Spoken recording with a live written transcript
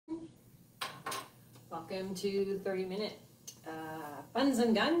Welcome to 30-minute Buns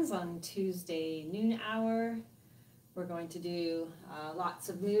and Guns on Tuesday noon hour. We're going to do lots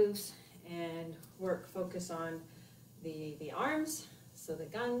of moves and focus on the arms, so the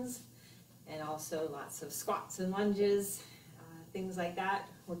guns, and also lots of squats and lunges, things like that,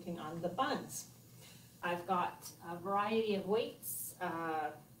 working on the buns. I've got a variety of weights,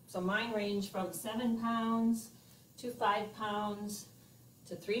 so mine range from 7 pounds to 5 pounds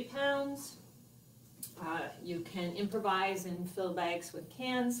to 3 pounds. You can improvise and fill bags with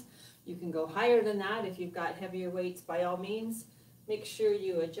cans. You can go higher than that if you've got heavier weights, by all means. Make sure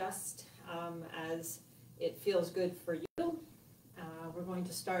you adjust as it feels good for you. We're going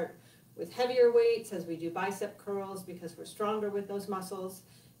to start with heavier weights as we do bicep curls because we're stronger with those muscles.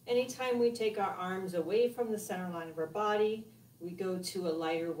 Anytime we take our arms away from the center line of our body, we go to a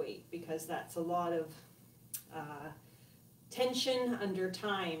lighter weight because that's a lot of tension under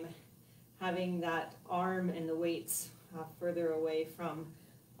time, having that arm and the weights further away from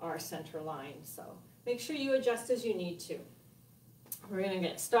our center line. So make sure you adjust as you need to. We're going to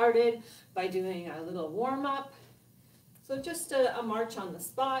get started by doing a little warm-up. So just a march on the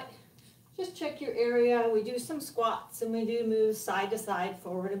spot. Just check your area. We do some squats and we do moves side to side,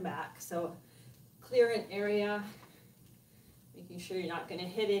 forward and back. So clear an area, making sure you're not going to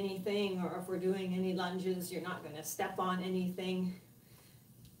hit anything, or if we're doing any lunges, you're not going to step on anything.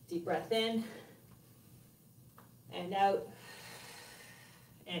 Deep breath in, and out,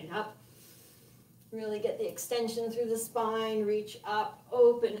 and up. Really get the extension through the spine, reach up,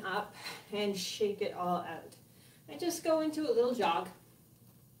 open up, and shake it all out. And just go into a little jog.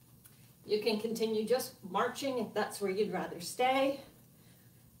 You can continue just marching if that's where you'd rather stay.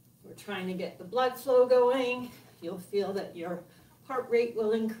 We're trying to get the blood flow going. You'll feel that your heart rate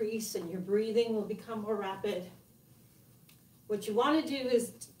will increase and your breathing will become more rapid. What you want to do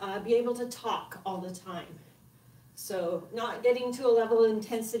is be able to talk all the time. So not getting to a level of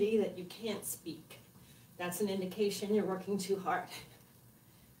intensity that you can't speak. That's an indication you're working too hard.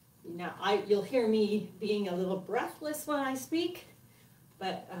 Now, you'll hear me being a little breathless when I speak,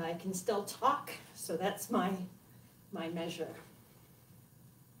 but I can still talk, so that's my measure.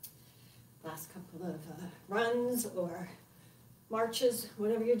 Last couple of runs or marches,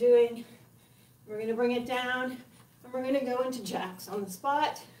 whatever you're doing. We're going to bring it down. And we're going to go into jacks on the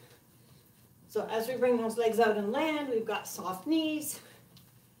spot. So as we bring those legs out and land, we've got soft knees.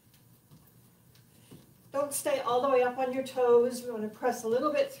 Don't stay all the way up on your toes. We want to press a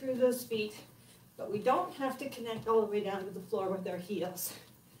little bit through those feet, but we don't have to connect all the way down to the floor with our heels.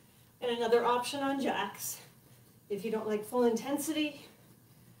 And another option on jacks, if you don't like full intensity,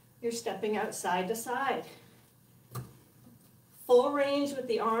 you're stepping out side to side. Full range with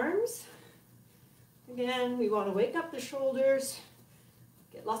the arms. Again, we want to wake up the shoulders,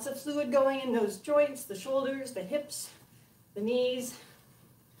 get lots of fluid going in those joints, the shoulders, the hips, the knees.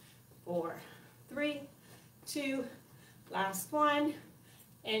 4, 3, 2, last one,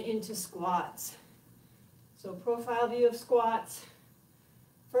 and into squats. So profile view of squats.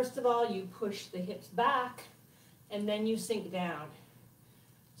 First of all, you push the hips back, and then you sink down.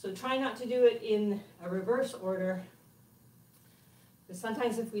 So try not to do it in a reverse order, because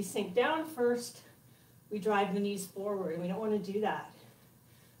sometimes if we sink down first, we drive the knees forward, and we don't want to do that.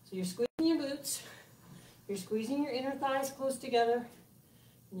 So you're squeezing your glutes, you're squeezing your inner thighs close together,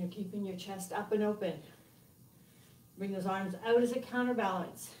 and you're keeping your chest up and open. Bring those arms out as a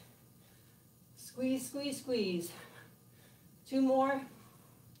counterbalance. Squeeze, squeeze, squeeze. 2 more.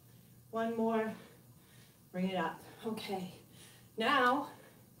 1 more. Bring it up. Okay. Now,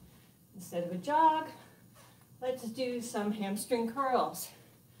 instead of a jog, let's do some hamstring curls.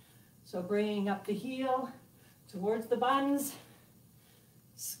 So bringing up the heel towards the buns,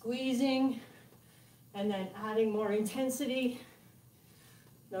 squeezing, and then adding more intensity.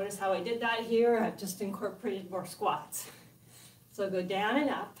 Notice how I did that here. I've just incorporated more squats. So go down and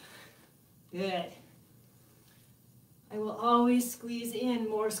up. Good. I will always squeeze in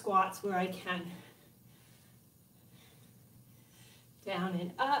more squats where I can. Down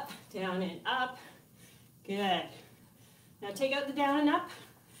and up, down and up. Good. Now take out the down and up,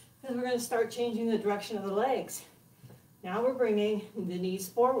 because we're going to start changing the direction of the legs. Now we're bringing the knees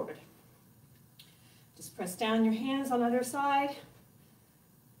forward. Just press down your hands on the other side.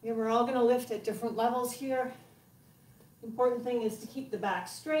 Again, we're all going to lift at different levels here. The important thing is to keep the back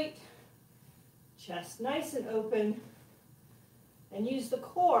straight, chest nice and open, and use the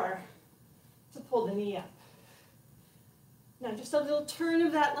core to pull the knee up. Now just a little turn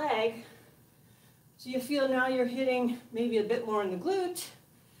of that leg, so you feel now you're hitting maybe a bit more in the glute,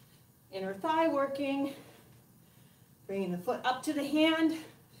 inner thigh working, bringing the foot up to the hand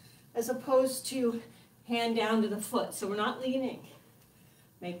as opposed to hand down to the foot, so we're not leaning.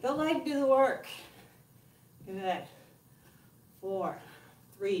 Make the leg do the work. Good. 4,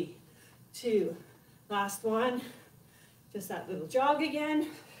 3, 2, last one. Just that little jog again.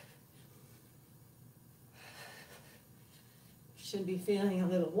 Should be feeling a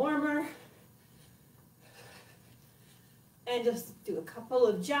little warmer. And just do a couple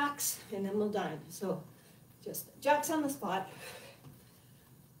of jacks and then we're done. So just jacks on the spot.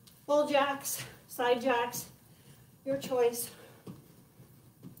 Full jacks, side jacks, your choice.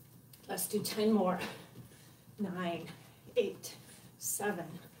 Let's do 10 more. 9, 8, 7,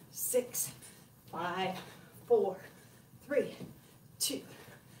 6, 5, 4, 3, 2.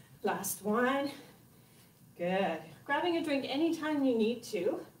 Last one. Good. Grabbing a drink anytime you need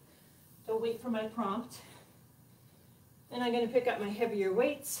to. Don't wait for my prompt. And I'm going to pick up my heavier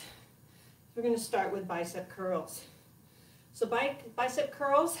weights. We're going to start with bicep curls. So bicep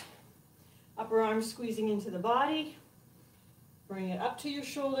curls, upper arm squeezing into the body. Bring it up to your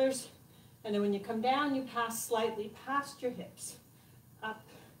shoulders. And then when you come down, you pass slightly past your hips. Up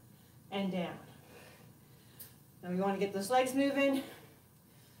and down. Now we want to get those legs moving.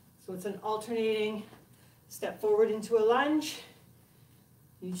 So it's an alternating step forward into a lunge.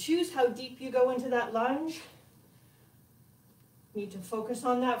 You choose how deep you go into that lunge. You need to focus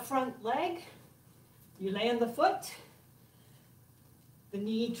on that front leg. You land the foot. The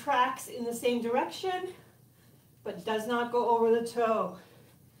knee tracks in the same direction, but does not go over the toe.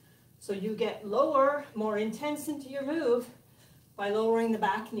 So you get lower, more intense into your move by lowering the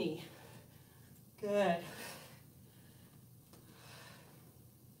back knee. Good.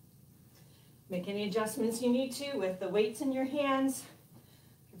 Make any adjustments you need to with the weights in your hands.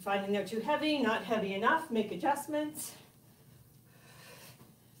 If you're finding they're too heavy, not heavy enough, make adjustments.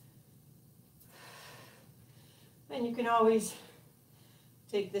 And you can always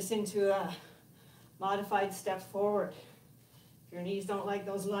take this into a modified step forward. If your knees don't like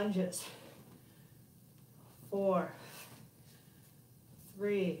those lunges. 4,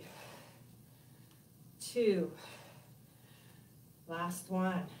 3, 2, last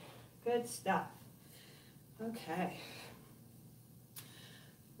one. Good stuff. Okay.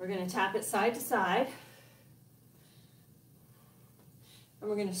 We're going to tap it side to side. And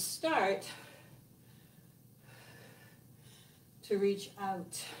we're going to start to reach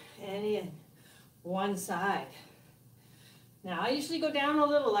out and in one side. Now I usually go down a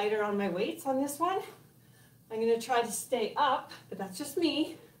little lighter on my weights on this one. I'm going to try to stay up, but that's just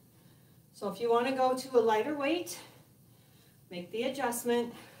me. So if you want to go to a lighter weight, make the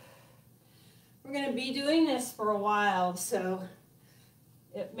adjustment. We're going to be doing this for a while, so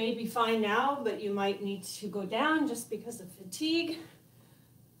it may be fine now, but you might need to go down just because of fatigue.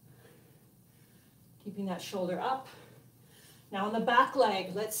 Keeping that shoulder up. Now on the back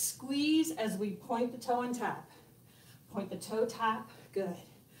leg, let's squeeze as we point the toe and tap. Point the toe, tap, good.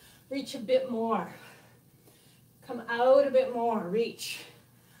 Reach a bit more. Come out a bit more, reach.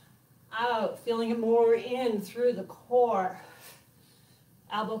 Out, feeling it more in through the core.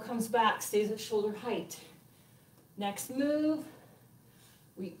 Elbow comes back, stays at shoulder height. Next move,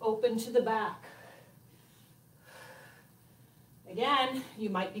 we open to the back. Again, you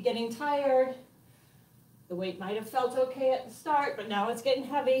might be getting tired. The weight might have felt okay at the start, but now it's getting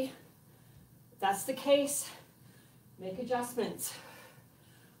heavy. If that's the case, make adjustments.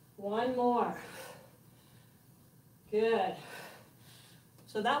 One more. Good.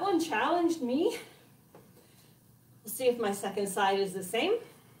 So that one challenged me. We'll see if my second side is the same.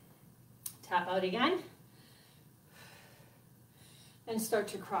 Tap out again. And start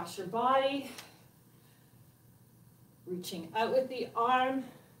to cross your body. Reaching out with the arm.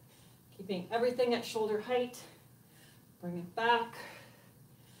 Keeping everything at shoulder height. Bring it back.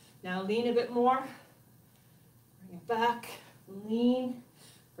 Now lean a bit more. Bring it back. Lean.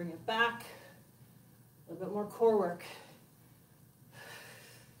 Bring it back. A little bit more core work.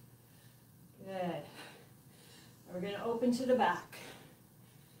 Good. We're going to open to the back.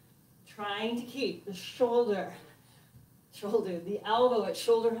 Trying to keep the the elbow at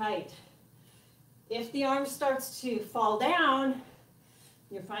shoulder height. If the arm starts to fall down,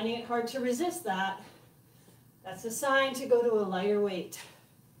 you're finding it hard to resist that, that's a sign to go to a lighter weight.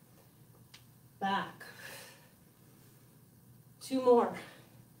 Back. 2 more.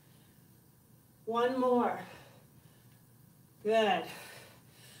 1 more. Good.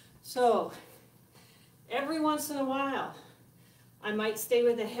 So, every once in a while, I might stay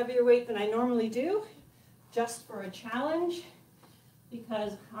with a heavier weight than I normally do, just for a challenge,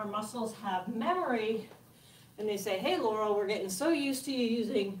 because our muscles have memory, and they say, hey Laurel, we're getting so used to you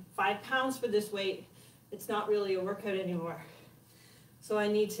using 5 pounds for this weight, it's not really a workout anymore. So I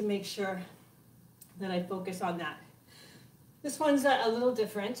need to make sure then I focus on that. This one's a little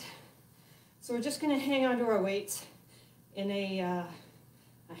different. So we're just going to hang onto our weights in a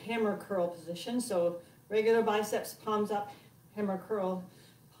hammer curl position. So regular biceps, palms up, hammer curl,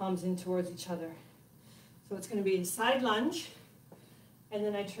 palms in towards each other. So it's going to be a side lunge, and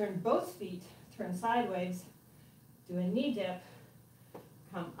then I turn both feet, turn sideways, do a knee dip,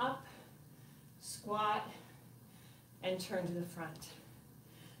 come up, squat, and turn to the front.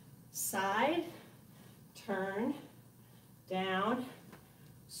 Side, turn, down,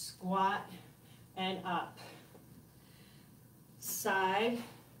 squat, and up. Side,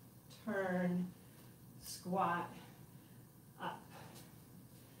 turn, squat, up.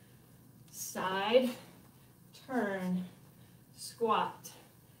 Side, turn, squat,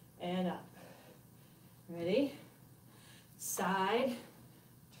 and up. Ready? Side,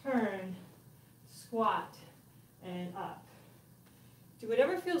 turn, squat, and up. Do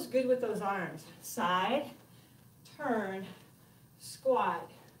whatever feels good with those arms. Side, turn, squat,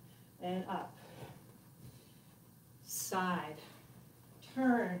 and up. Side,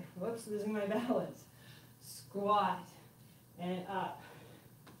 turn, whoops, losing my balance. Squat, and up.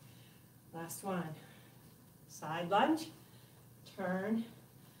 Last one. Side lunge, turn,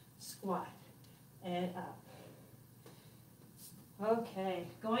 squat, and up. Okay,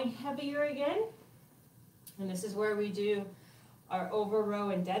 going heavier again. And this is where we do our over row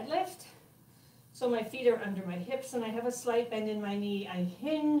and deadlift. So my feet are under my hips and I have a slight bend in my knee. I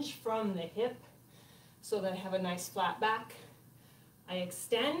hinge from the hip so that I have a nice flat back. I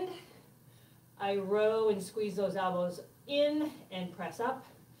extend, I row and squeeze those elbows in and press up.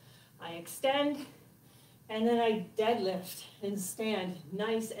 I extend, and then I deadlift and stand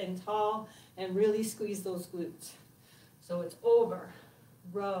nice and tall and really squeeze those glutes. So it's over,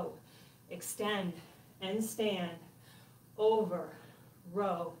 row, extend, and stand, over,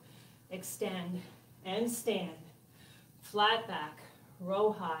 row, extend, and stand, flat back,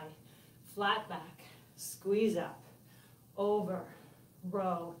 row high, flat back, squeeze up, over,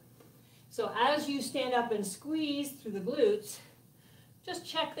 row. So as you stand up and squeeze through the glutes, just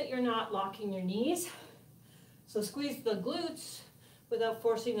check that you're not locking your knees. So squeeze the glutes without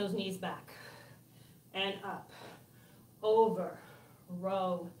forcing those knees back, and up, over,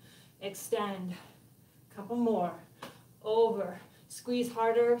 row, extend, couple more, over, squeeze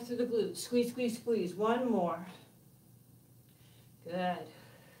harder through the glutes, squeeze, squeeze, squeeze, one more, good,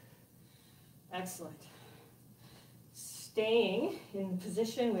 excellent. Staying in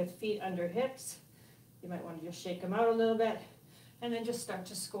position with feet under hips, you might want to just shake them out a little bit, and then just start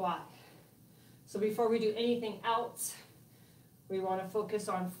to squat. So before we do anything else, we want to focus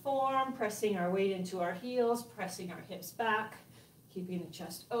on form, pressing our weight into our heels, pressing our hips back, keeping the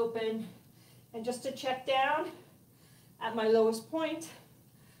chest open. And just to check down, at my lowest point,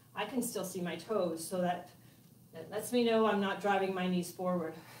 I can still see my toes, so that lets me know I'm not driving my knees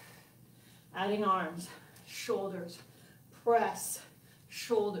forward. Adding arms, shoulders, press,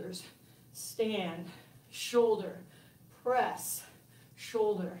 shoulders, stand, shoulder, press,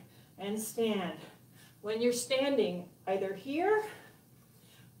 shoulder, and stand. When you're standing either here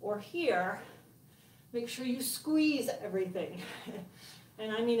or here, make sure you squeeze everything.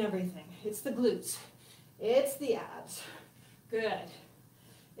 And I mean everything. It's the glutes. It's the abs. Good.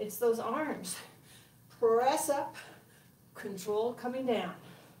 It's those arms. Press up, control coming down.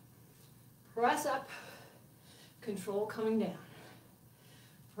 Press up, control coming down.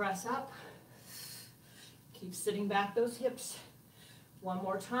 Press up. Keep sitting back those hips. One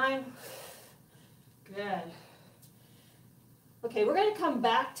more time. Good. Okay, we're going to come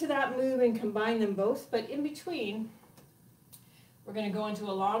back to that move and combine them both, but in between, we're going to go into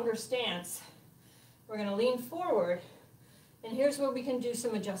a longer stance. We're going to lean forward, and here's where we can do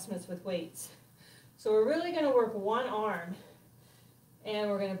some adjustments with weights. So we're really going to work one arm,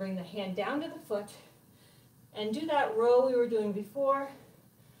 and we're going to bring the hand down to the foot, and do that row we were doing before,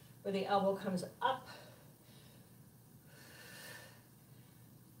 where the elbow comes up,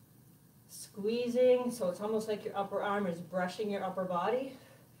 squeezing, so it's almost like your upper arm is brushing your upper body.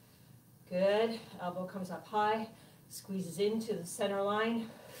 Good. Elbow comes up high, squeezes into the center line.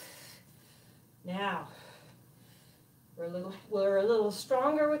 Now, we're a little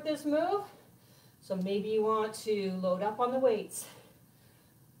stronger with this move, so maybe you want to load up on the weights.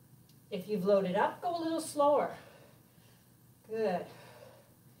 If you've loaded up, go a little slower. Good.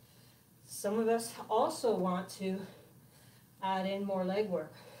 Some of us also want to add in more leg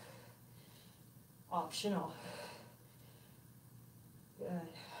work. Optional. Good.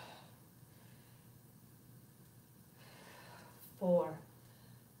 4,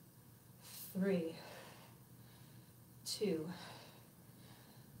 3, 2,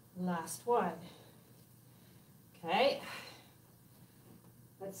 last one, Okay,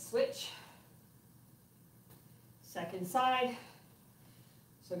 let's switch. Second side.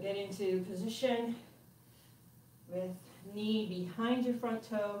 So get into position with knee behind your front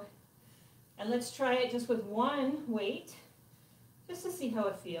toe. And let's try it just with one weight, just to see how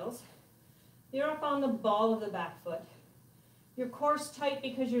it feels. You're up on the ball of the back foot. Your core's tight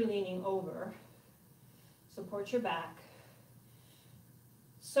because you're leaning over. Support your back.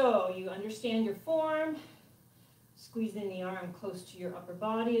 So you understand your form. Squeeze in the arm close to your upper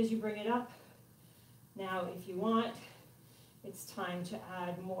body as you bring it up. Now, if you want, it's time to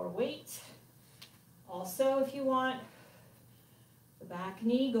add more weight. Also, if you want, the back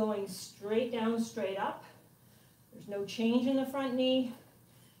knee going straight down, straight up. There's no change in the front knee.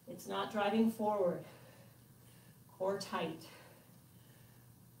 It's not driving forward. Core tight.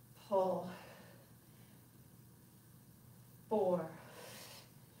 Pull. 4,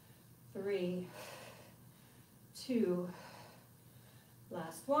 3, 2,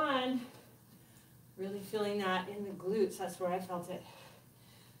 last one. Really feeling that in the glutes. That's where I felt it.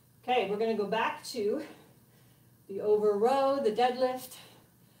 Okay, we're going to go back to the over row, the deadlift,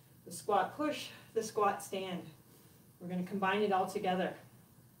 the squat push, the squat stand. We're going to combine it all together.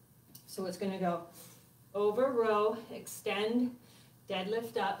 So it's going to go over row, extend,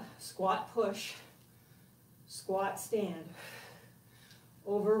 deadlift up, squat push, squat stand,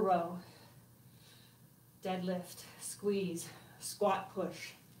 over row, deadlift, squeeze, squat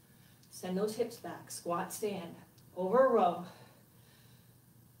push. Send those hips back, squat stand, over row,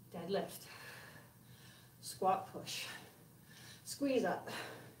 deadlift, squat push, squeeze up,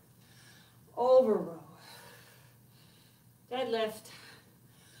 over row, deadlift,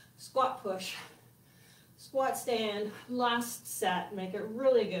 squat push, squat stand, last set, make it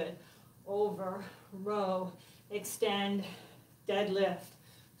really good, over row, extend, deadlift,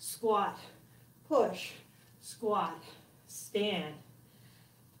 squat, push, squat, stand.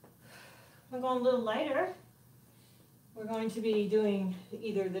 We're going a little lighter. We're going to be doing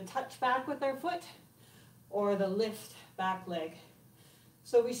either the touch back with our foot or the lift back leg.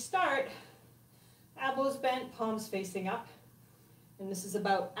 So we start elbows bent, palms facing up, and this is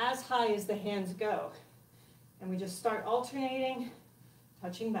about as high as the hands go. And we just start alternating,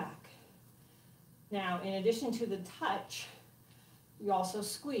 touching back. Now, in addition to the touch, you also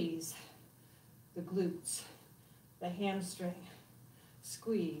squeeze the glutes, the hamstring,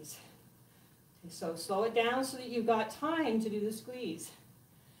 squeeze. Okay, so slow it down so that you've got time to do the squeeze.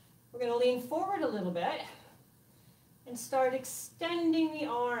 We're going to lean forward a little bit and start extending the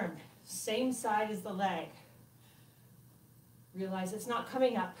arm, same side as the leg. Realize it's not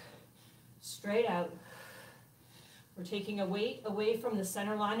coming up, straight out. We're taking a weight away from the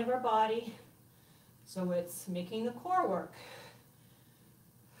center line of our body, so it's making the core work.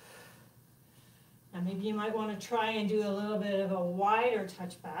 Now maybe you might want to try and do a little bit of a wider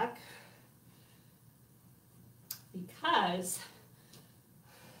touch back, because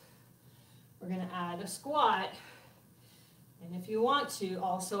we're going to add a squat, and if you want to,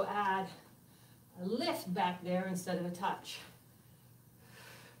 also add a lift back there instead of a touch.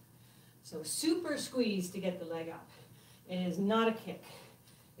 So super squeeze to get the leg up. It is not a kick,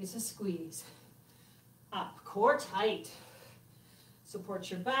 it's a squeeze. Up, core tight.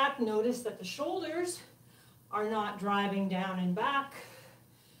 Support your back. Notice that the shoulders are not driving down and back.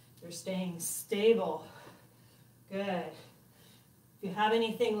 They're staying stable. Good. If you have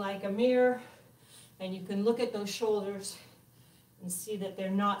anything like a mirror, and you can look at those shoulders and see that they're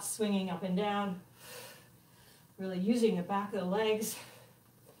not swinging up and down, really using the back of the legs.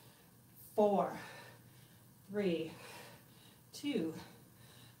 4, 3, 2,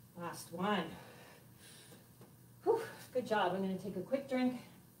 last one. Whew, good job. I'm going to take a quick drink.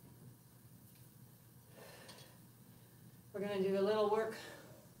 We're going to do a little work.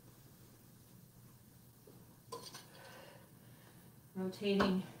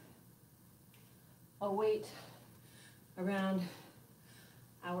 Rotating a weight around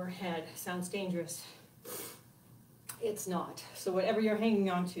our head. Sounds dangerous. It's not. So whatever you're hanging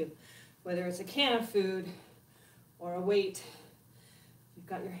on to, whether it's a can of food or a weight, you've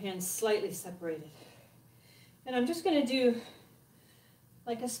got your hands slightly separated. And I'm just going to do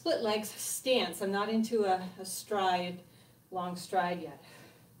like a split legs stance. I'm not into a stride, long stride yet.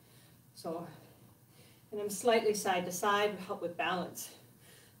 So, and I'm slightly side to side to help with balance.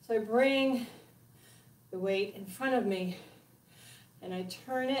 So I bring the weight in front of me and I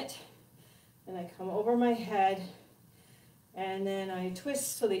turn it and I come over my head and then I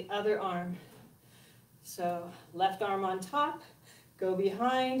twist to the other arm. So left arm on top, go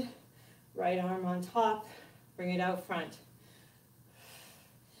behind, right arm on top, bring it out front.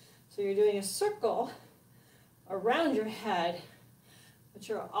 So you're doing a circle around your head, but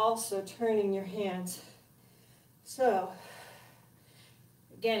you're also turning your hands. So,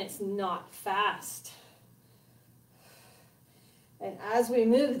 again, it's not fast. And as we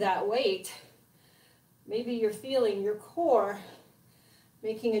move that weight, maybe you're feeling your core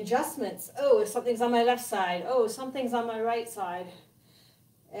making adjustments. Oh, something's on my left side. Oh, something's on my right side.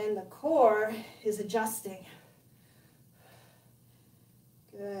 And the core is adjusting.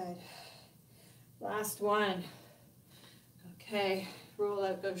 Good. Last one. Okay, roll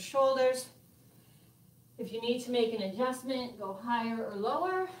out those shoulders. If you need to make an adjustment, go higher or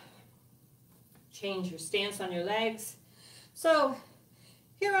lower. Change your stance on your legs. So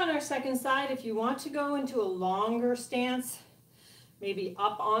here on our second side, if you want to go into a longer stance, maybe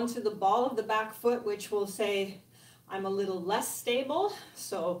up onto the ball of the back foot, which will say, I'm a little less stable,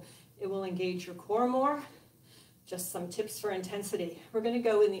 so it will engage your core more. Just some tips for intensity. We're going to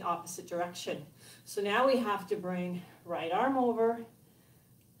go in the opposite direction. So now we have to bring right arm over,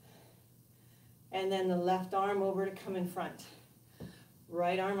 and then the left arm over to come in front.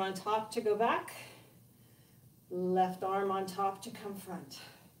 Right arm on top to go back, left arm on top to come front.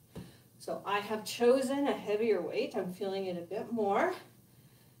 So I have chosen a heavier weight. I'm feeling it a bit more.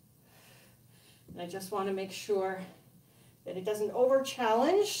 And I just want to make sure that it doesn't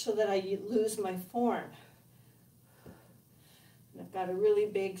over-challenge so that I lose my form. And I've got a really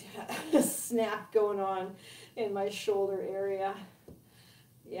big snap going on in my shoulder area.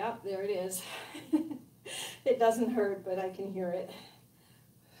 Yep, there it is. It doesn't hurt, but I can hear it.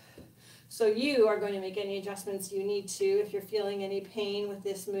 So you are going to make any adjustments you need to. If you're feeling any pain with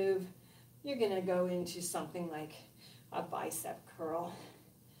this move, you're going to go into something like a bicep curl.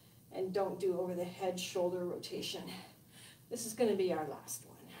 And don't do over the head shoulder rotation. This is going to be our last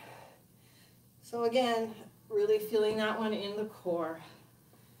one. So again, really feeling that one in the core.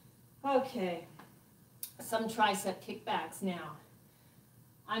 Okay, some tricep kickbacks now.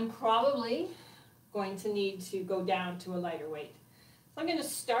 I'm probably going to need to go down to a lighter weight. So I'm going to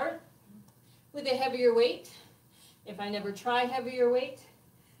start with a heavier weight. If I never try heavier weight,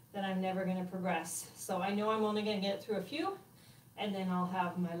 then I'm never going to progress. So I know I'm only going to get through a few, and then I'll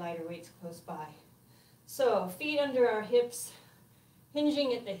have my lighter weights close by. So feet under our hips,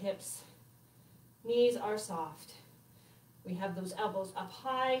 hinging at the hips. Knees are soft. We have those elbows up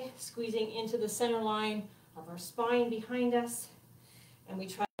high, squeezing into the center line of our spine behind us. And we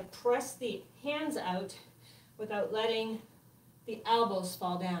try to press the hands out without letting the elbows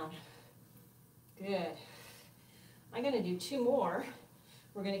fall down. Good. I'm going to do 2 more.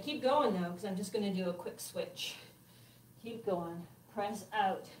 We're going to keep going though, because I'm just going to do a quick switch. Keep going. Press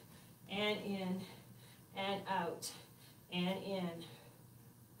out and in and out and in.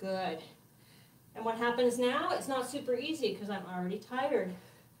 Good. And what happens now? It's not super easy because I'm already tired.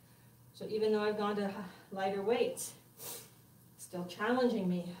 So even though I've gone to lighter weights, still challenging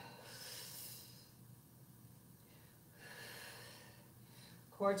me.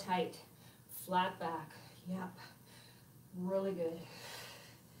 Core tight, flat back. Yep. Really good.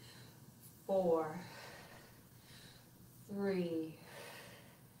 4, 3,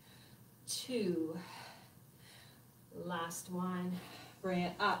 2, last one. Bring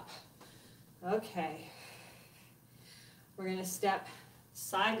it up. Okay. We're going to step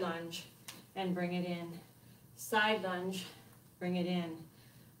side lunge and bring it in. Side lunge, bring it in.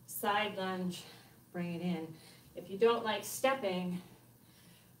 Side lunge, bring it in. If you don't like stepping,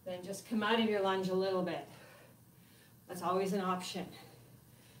 then just come out of your lunge a little bit. That's always an option.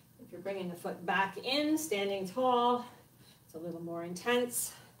 If you're bringing the foot back in, standing tall, it's a little more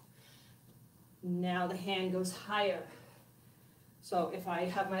intense. Now the hand goes higher. So if I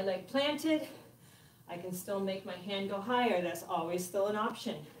have my leg planted, I can still make my hand go higher. That's always still an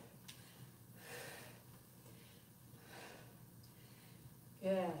option.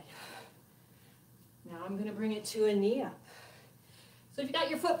 Good. Now I'm going to bring it to a knee up. So if you got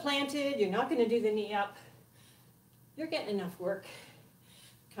your foot planted, you're not going to do the knee up. You're getting enough work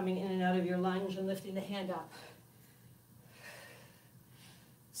coming in and out of your lunge and lifting the hand up.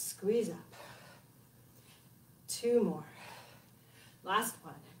 Squeeze up. 2 more. Last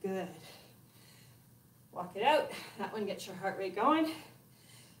one. Good. Walk it out. That one gets your heart rate going.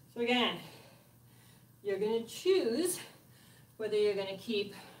 So again, you're going to choose whether you're going to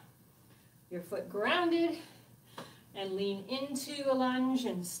keep your foot grounded and lean into a lunge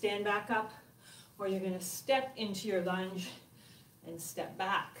and stand back up, or you're going to step into your lunge and step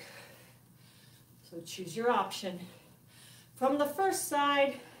back. So choose your option. From the first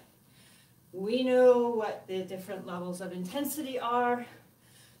side, we know what the different levels of intensity are.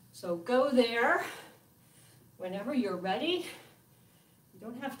 So go there whenever you're ready. You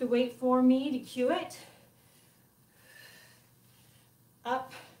don't have to wait for me to cue it.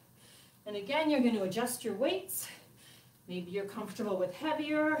 up. And again, you're going to adjust your weights. Maybe you're comfortable with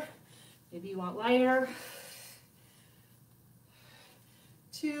heavier. Maybe you want lighter.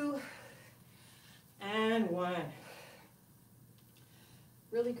 2 and 1.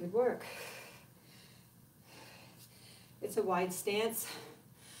 Really good work. It's a wide stance.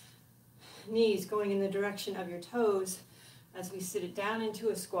 Knees going in the direction of your toes as we sit it down into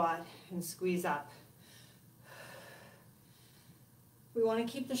a squat and squeeze up. We want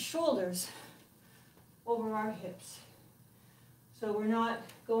to keep the shoulders over our hips. So we're not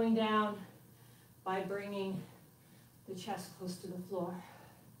going down by bringing the chest close to the floor.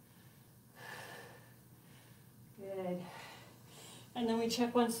 Good. And then we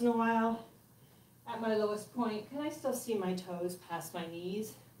check once in a while at my lowest point. Can I still see my toes past my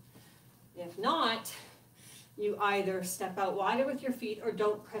knees? If not, you either step out wider with your feet or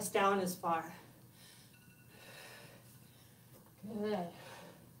don't press down as far. Good.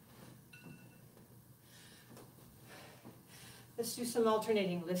 Let's do some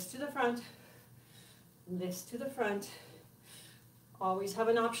alternating. Lifts to the front, lifts to the front. Always have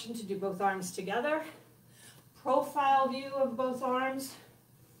an option to do both arms together. Profile view of both arms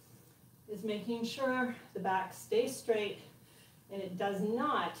is making sure the back stays straight and it does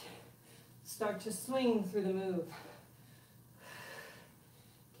not start to swing through the move.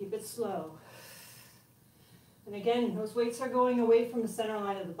 Keep it slow. And again, those weights are going away from the center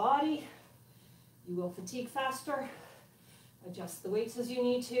line of the body. You will fatigue faster. Adjust the weights as you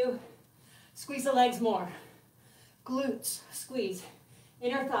need to. Squeeze the legs more. Glutes, squeeze.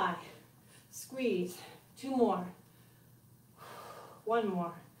 Inner thigh, squeeze. 2 more. 1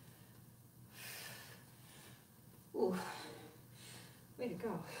 more. Ooh, way to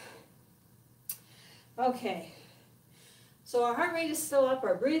go. Okay, so our heart rate is still up,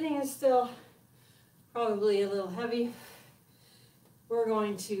 our breathing is still probably a little heavy. We're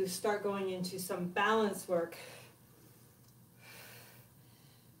going to start going into some balance work.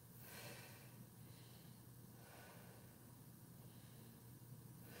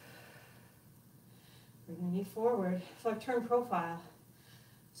 Bring the knee forward. So I've turned profile.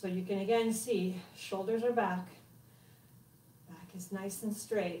 So you can again see shoulders are back. Back is nice and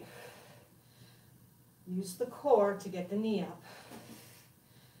straight. Use the core to get the knee up.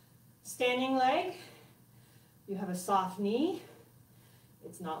 Standing leg. You have a soft knee.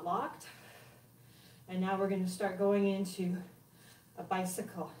 It's not locked. And now we're going to start going into a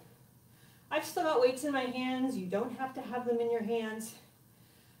bicycle. I've still got weights in my hands. You don't have to have them in your hands.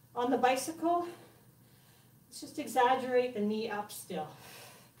 On the bicycle, let's just exaggerate the knee up still.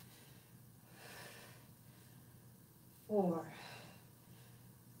 4,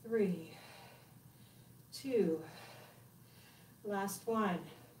 3, 2, last one.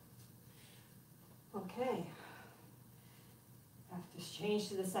 Okay. After change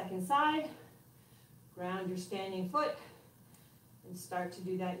to the second side, ground your standing foot and start to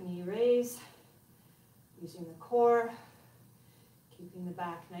do that knee raise using the core, keeping the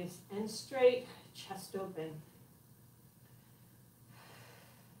back nice and straight, chest open.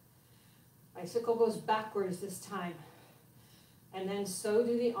 Bicycle goes backwards this time, and then so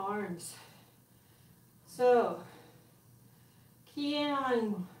do the arms. So, key in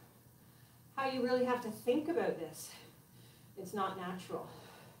on how you really have to think about this. It's not natural.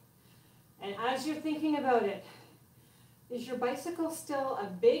 And as you're thinking about it, is your bicycle still a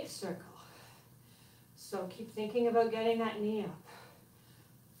big circle? So keep thinking about getting that knee up.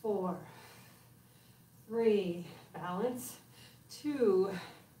 4, 3, balance. 2,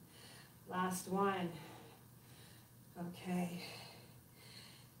 last one. Okay.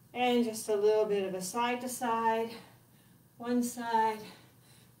 And just a little bit of a side to side. One side,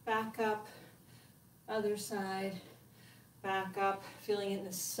 back up, other side, back up, feeling it in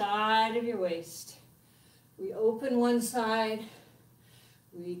the side of your waist. We open one side,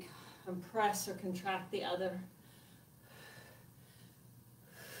 we compress or contract the other.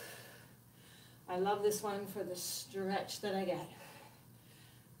 I love this one for the stretch that I get.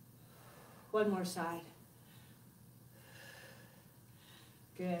 One more side.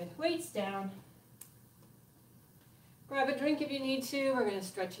 Good. Weights down. Grab a drink if you need to. We're going to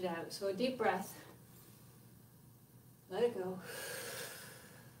stretch it out. So a deep breath. Let it go.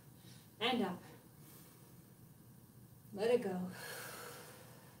 And up. Let it go.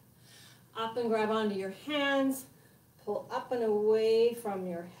 Up and grab onto your hands. Pull up and away from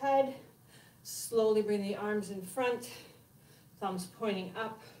your head. Slowly bring the arms in front. Thumbs pointing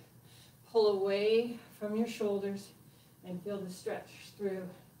up. Pull away from your shoulders and feel the stretch through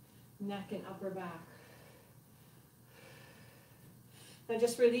neck and upper back. Now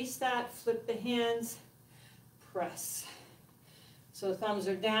just release that. Flip the hands. Press. So thumbs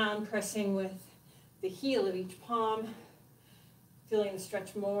are down, pressing with the heel of each palm, feeling the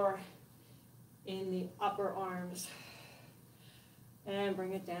stretch more in the upper arms. And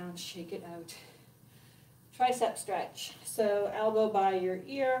bring it down, shake it out. Tricep stretch. So elbow by your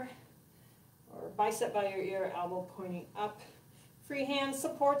ear, or bicep by your ear, elbow pointing up. Free hand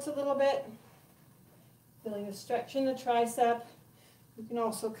supports a little bit. Feeling a stretch in the tricep. You can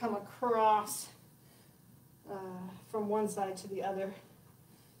also come across from one side to the other.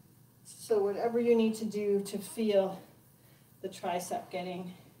 So whatever you need to do to feel the tricep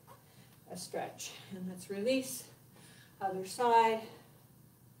getting a stretch. And let's release. Other side.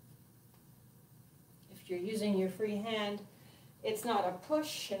 If you're using your free hand, it's not a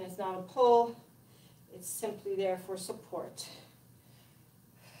push and it's not a pull. It's simply there for support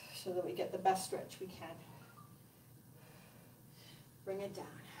so that we get the best stretch we can. Bring it down.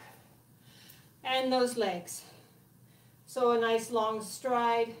 And those legs. So a nice long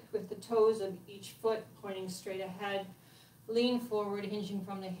stride with the toes of each foot pointing straight ahead. Lean forward, hinging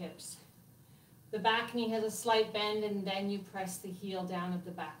from the hips. The back knee has a slight bend, and then you press the heel down of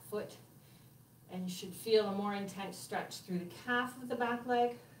the back foot. And you should feel a more intense stretch through the calf of the back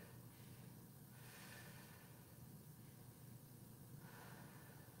leg.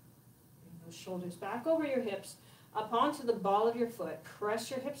 Bring those shoulders back over your hips, up onto the ball of your foot. Press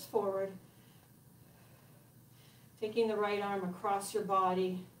your hips forward. Taking the right arm across your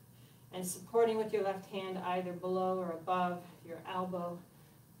body and supporting with your left hand either below or above your elbow,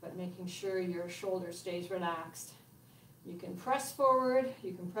 but making sure your shoulder stays relaxed. You can press forward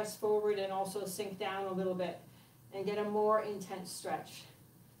and also sink down a little bit and get a more intense stretch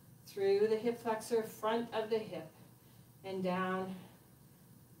through the hip flexor, front of the hip, and down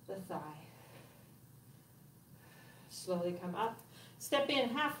the thigh. Slowly come up, step in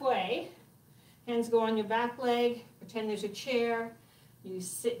halfway, hands go on your back leg, pretend there's a chair, you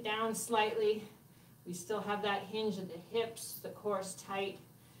sit down slightly, we still have that hinge at the hips, the core's tight,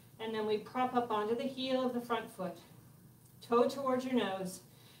 and then we prop up onto the heel of the front foot, toe towards your nose,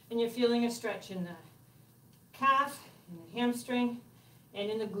 and you're feeling a stretch in the calf, in the hamstring, and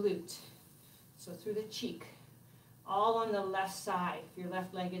in the glute. So through the cheek, all on the left side, if your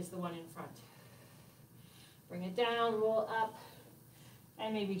left leg is the one in front. Bring it down, roll up,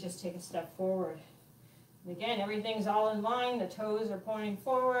 and maybe just take a step forward. And again, everything's all in line, the toes are pointing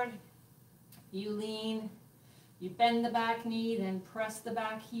forward. You lean, you bend the back knee, then press the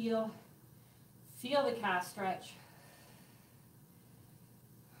back heel. Feel the calf stretch.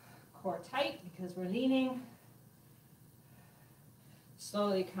 Core tight because we're leaning.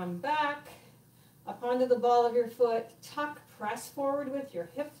 Slowly come back, up onto the ball of your foot. Tuck, press forward with your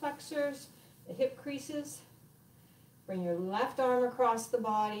hip flexors, the hip creases. Bring your left arm across the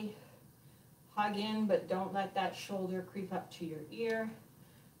body. Hug in, but don't let that shoulder creep up to your ear.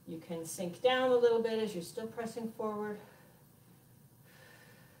 You can sink down a little bit as you're still pressing forward.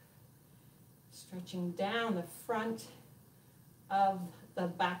 Stretching down the front of the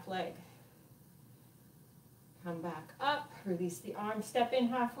back leg. Come back up, release the arm, step in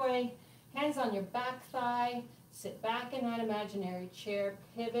halfway, hands on your back thigh, sit back in that imaginary chair,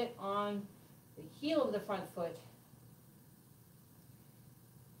 pivot on the heel of the front foot.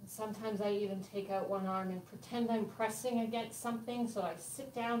 And sometimes I even take out one arm and pretend I'm pressing against something, so I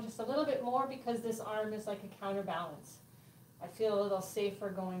sit down just a little bit more because this arm is like a counterbalance. I feel a little safer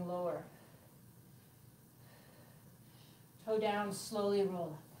going lower. Toe down, slowly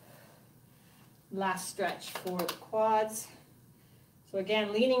roll up. Last stretch for the quads. So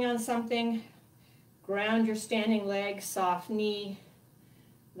again, leaning on something, ground your standing leg, soft knee.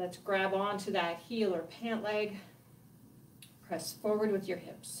 Let's grab onto that heel or pant leg. Press forward with your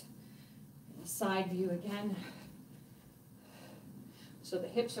hips. And a side view again. So the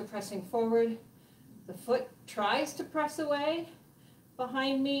hips are pressing forward. The foot tries to press away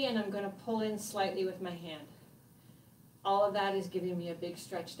behind me, and I'm going to pull in slightly with my hand. All of that is giving me a big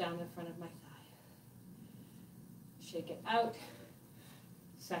stretch down the front of my thigh. Shake it out.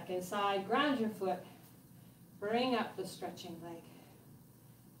 Second side, ground your foot. Bring up the stretching leg.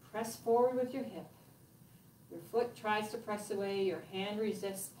 Press forward with your hip. Your foot tries to press away, your hand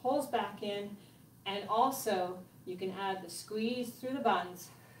resists, pulls back in, and also you can add the squeeze through the buns.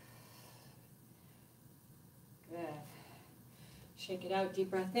 Good. Shake it out,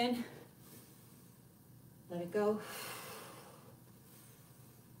 deep breath in. Let it go.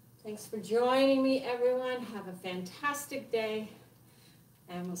 Thanks for joining me, everyone. Have a fantastic day,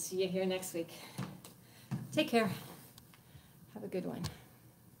 and we'll see you here next week. Take care. Have a good one.